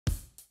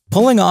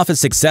Pulling off a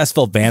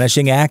successful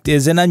vanishing act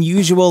is an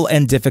unusual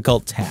and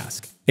difficult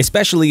task,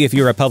 especially if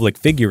you're a public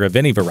figure of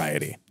any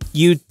variety.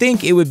 You'd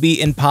think it would be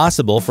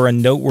impossible for a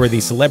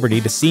noteworthy celebrity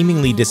to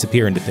seemingly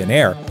disappear into thin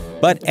air,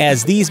 but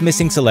as these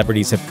missing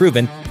celebrities have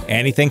proven,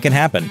 anything can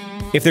happen.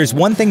 If there's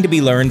one thing to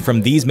be learned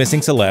from these missing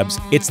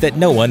celebs, it's that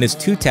no one is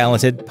too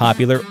talented,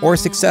 popular, or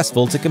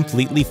successful to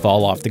completely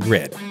fall off the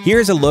grid.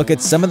 Here's a look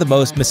at some of the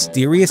most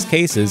mysterious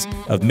cases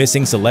of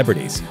missing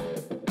celebrities.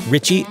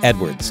 Richey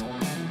Edwards.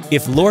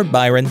 If Lord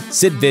Byron,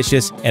 Sid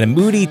Vicious, and a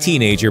moody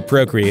teenager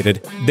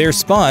procreated, their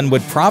spawn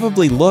would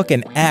probably look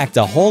and act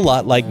a whole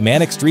lot like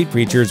Manic Street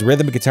Preachers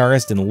rhythm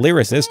guitarist and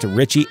lyricist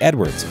Richey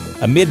Edwards,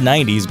 a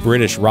mid-90s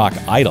British rock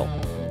idol.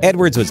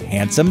 Edwards was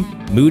handsome,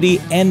 moody,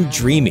 and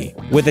dreamy,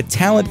 with a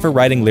talent for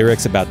writing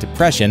lyrics about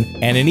depression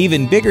and an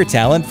even bigger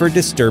talent for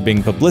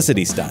disturbing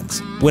publicity stunts.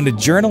 When a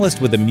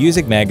journalist with a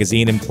music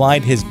magazine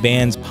implied his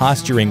band's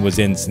posturing was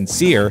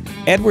insincere,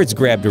 Edwards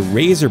grabbed a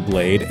razor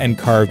blade and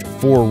carved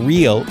 "For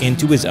Real"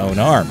 into his own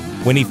arm.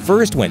 When he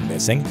first went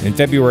missing, in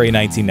February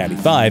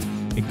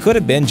 1995, it could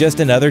have been just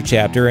another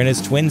chapter in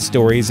his twin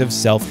stories of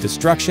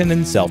self-destruction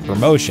and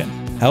self-promotion.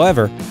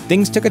 However,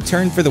 things took a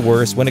turn for the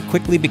worse when it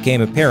quickly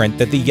became apparent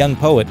that the young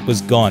poet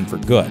was gone for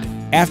good.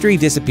 After he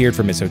disappeared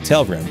from his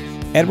hotel room,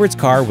 Edwards'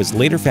 car was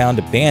later found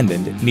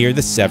abandoned near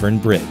the Severn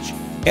Bridge.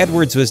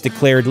 Edwards was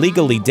declared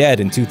legally dead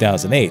in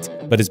 2008,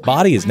 but his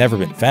body has never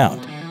been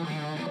found.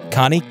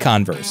 Connie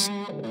Converse.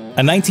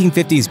 A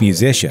 1950s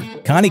musician,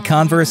 Connie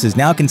Converse is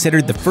now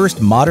considered the first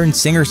modern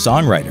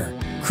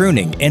singer-songwriter,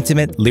 crooning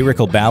intimate,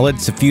 lyrical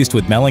ballads suffused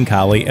with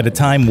melancholy at a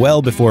time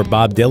well before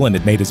Bob Dylan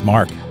had made his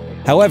mark.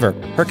 However,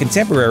 her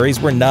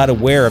contemporaries were not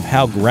aware of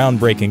how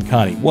groundbreaking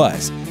Connie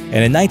was,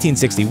 and in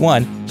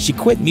 1961, she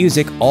quit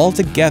music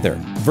altogether,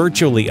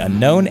 virtually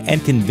unknown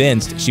and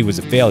convinced she was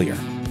a failure.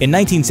 In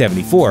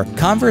 1974,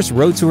 Converse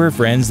wrote to her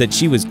friends that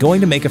she was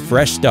going to make a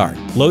fresh start,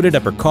 loaded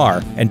up her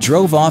car, and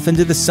drove off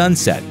into the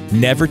sunset,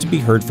 never to be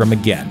heard from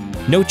again.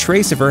 No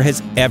trace of her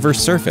has ever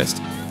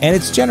surfaced, and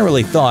it's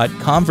generally thought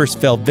Converse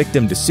fell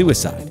victim to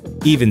suicide.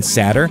 Even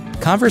sadder,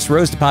 Converse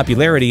rose to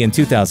popularity in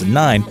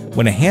 2009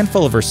 when a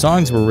handful of her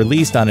songs were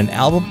released on an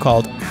album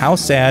called How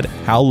Sad,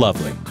 How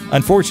Lovely.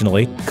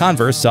 Unfortunately,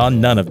 Converse saw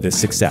none of this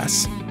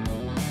success.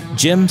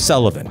 Jim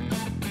Sullivan.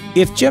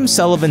 If Jim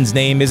Sullivan's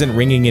name isn't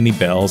ringing any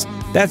bells,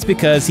 that's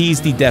because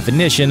he's the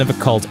definition of a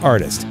cult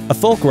artist. A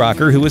folk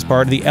rocker who was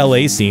part of the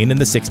LA scene in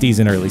the 60s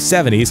and early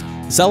 70s,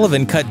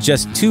 Sullivan cut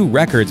just 2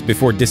 records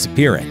before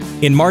disappearing.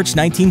 In March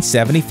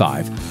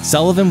 1975,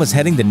 Sullivan was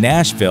heading to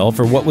Nashville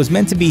for what was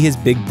meant to be his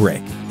big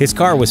break. His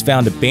car was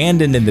found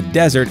abandoned in the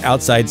desert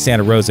outside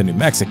Santa Rosa, New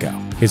Mexico.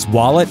 His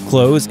wallet,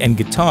 clothes, and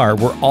guitar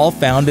were all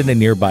found in a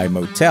nearby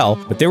motel,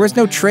 but there was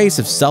no trace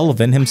of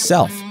Sullivan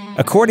himself.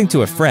 According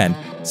to a friend,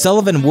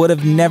 Sullivan would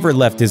have never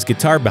left his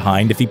guitar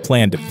behind if he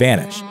planned to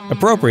vanish.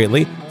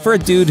 Appropriately, for a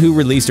dude who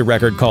released a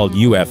record called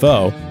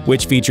UFO,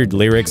 which featured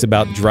lyrics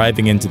about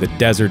driving into the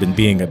desert and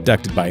being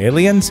abducted by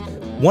aliens,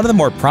 one of the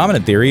more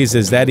prominent theories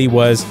is that he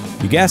was,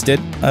 you guessed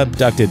it,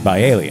 abducted by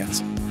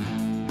aliens.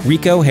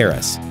 Rico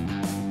Harris.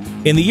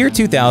 In the year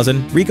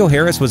 2000, Rico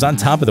Harris was on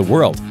top of the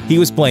world. He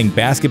was playing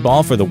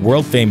basketball for the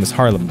world-famous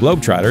Harlem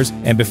Globetrotters,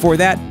 and before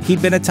that,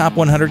 he'd been a top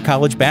 100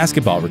 college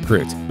basketball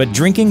recruit. But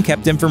drinking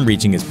kept him from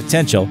reaching his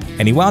potential,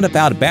 and he wound up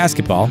out of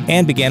basketball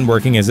and began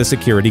working as a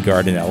security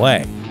guard in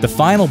LA. The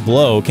final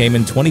blow came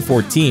in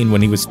 2014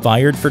 when he was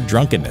fired for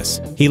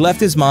drunkenness. He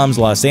left his mom's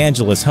Los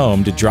Angeles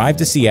home to drive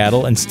to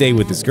Seattle and stay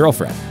with his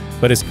girlfriend,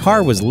 but his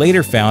car was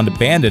later found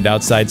abandoned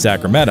outside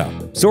Sacramento.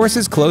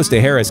 Sources close to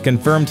Harris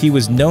confirmed he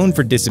was known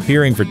for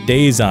disappearing for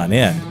days on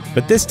end,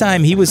 but this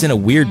time he was in a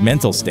weird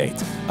mental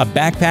state. A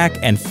backpack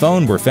and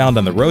phone were found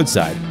on the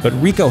roadside, but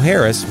Rico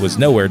Harris was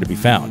nowhere to be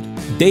found.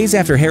 Days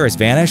after Harris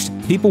vanished,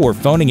 people were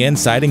phoning in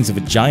sightings of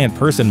a giant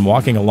person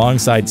walking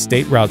alongside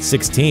State Route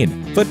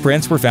 16.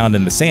 Footprints were found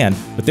in the sand,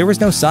 but there was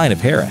no sign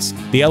of Harris.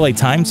 The LA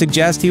Times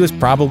suggests he was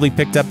probably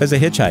picked up as a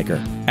hitchhiker.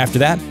 After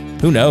that,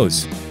 who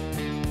knows?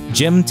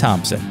 Jim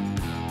Thompson.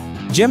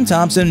 Jim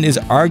Thompson is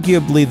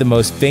arguably the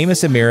most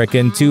famous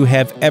American to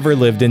have ever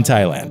lived in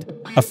Thailand.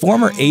 A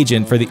former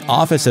agent for the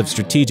Office of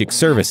Strategic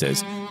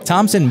Services,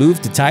 Thompson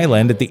moved to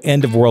Thailand at the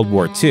end of World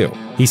War II.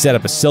 He set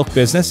up a silk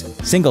business,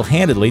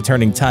 single-handedly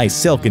turning Thai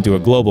silk into a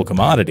global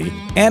commodity,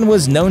 and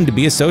was known to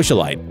be a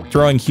socialite,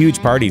 throwing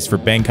huge parties for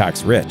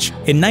Bangkok's rich.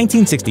 In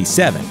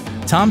 1967,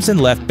 Thompson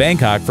left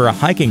Bangkok for a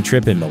hiking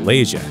trip in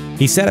Malaysia.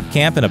 He set up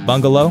camp in a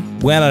bungalow,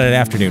 went on an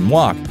afternoon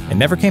walk, and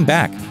never came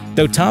back.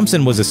 Though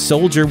Thompson was a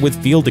soldier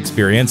with field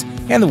experience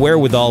and the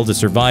wherewithal to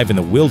survive in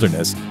the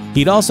wilderness,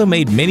 he'd also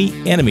made many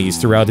enemies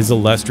throughout his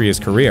illustrious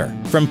career,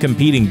 from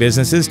competing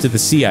businesses to the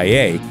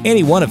CIA,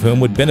 any one of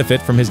whom would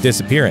benefit from his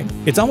disappearing.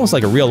 It's almost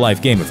like a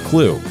real-life game of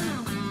Clue.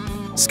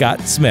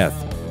 Scott Smith.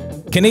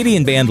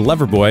 Canadian band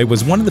Loverboy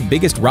was one of the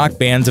biggest rock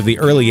bands of the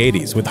early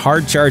 80s, with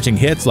hard-charging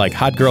hits like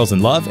Hot Girls in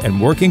Love and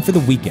Working for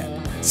the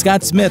Weekend.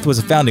 Scott Smith was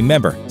a founding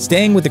member,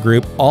 staying with the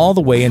group all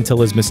the way until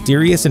his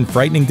mysterious and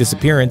frightening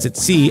disappearance at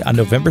sea on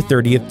November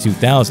 30th,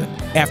 2000.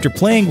 After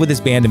playing with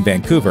his band in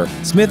Vancouver,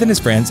 Smith and his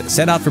friends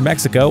set out for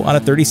Mexico on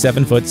a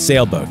 37-foot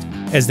sailboat.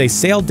 As they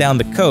sailed down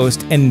the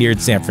coast and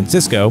neared San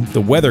Francisco, the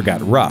weather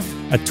got rough.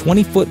 A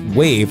 20-foot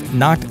wave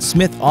knocked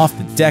Smith off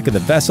the deck of the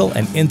vessel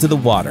and into the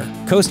water.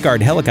 Coast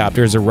Guard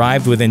helicopters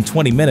arrived within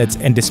 20 minutes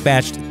and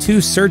dispatched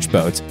 2 search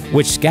boats,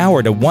 which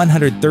scoured a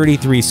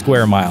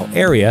 133-square-mile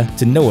area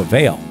to no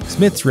avail.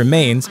 Smith's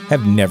remains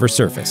have never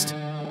surfaced.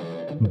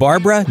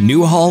 Barbara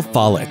Newhall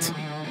Follett.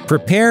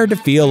 Prepare to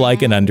feel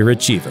like an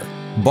underachiever.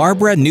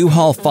 Barbara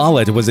Newhall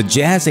Follett was a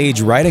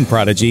jazz-age writing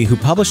prodigy who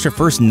published her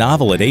first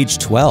novel at age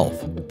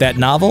 12. That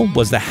novel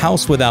was The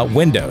House Without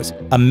Windows,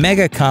 a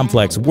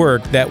mega-complex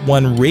work that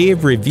won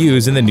rave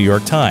reviews in the New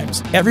York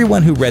Times.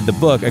 Everyone who read the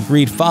book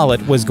agreed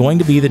Follett was going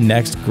to be the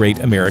next great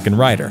American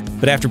writer.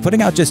 But after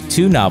putting out just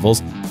 2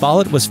 novels,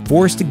 Follett was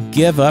forced to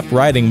give up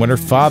writing when her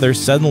father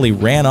suddenly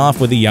ran off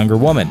with a younger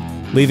woman,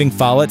 leaving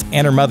Follett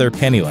and her mother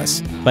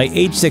penniless. By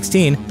age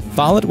 16,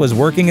 Follett was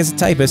working as a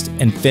typist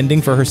and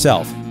fending for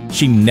herself.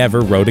 She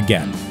never wrote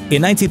again.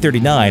 In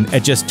 1939,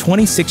 at just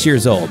 26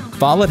 years old,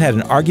 Follett had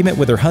an argument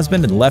with her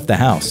husband and left the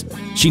house.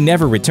 She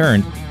never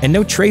returned, and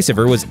no trace of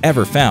her was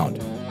ever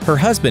found. Her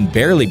husband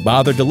barely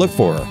bothered to look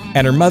for her,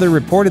 and her mother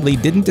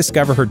reportedly didn't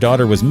discover her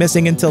daughter was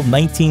missing until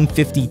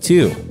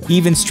 1952.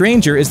 Even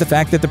stranger is the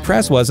fact that the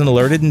press wasn't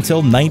alerted until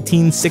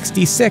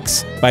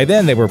 1966. By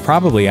then, they were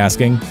probably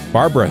asking,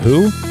 "Barbara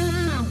who?"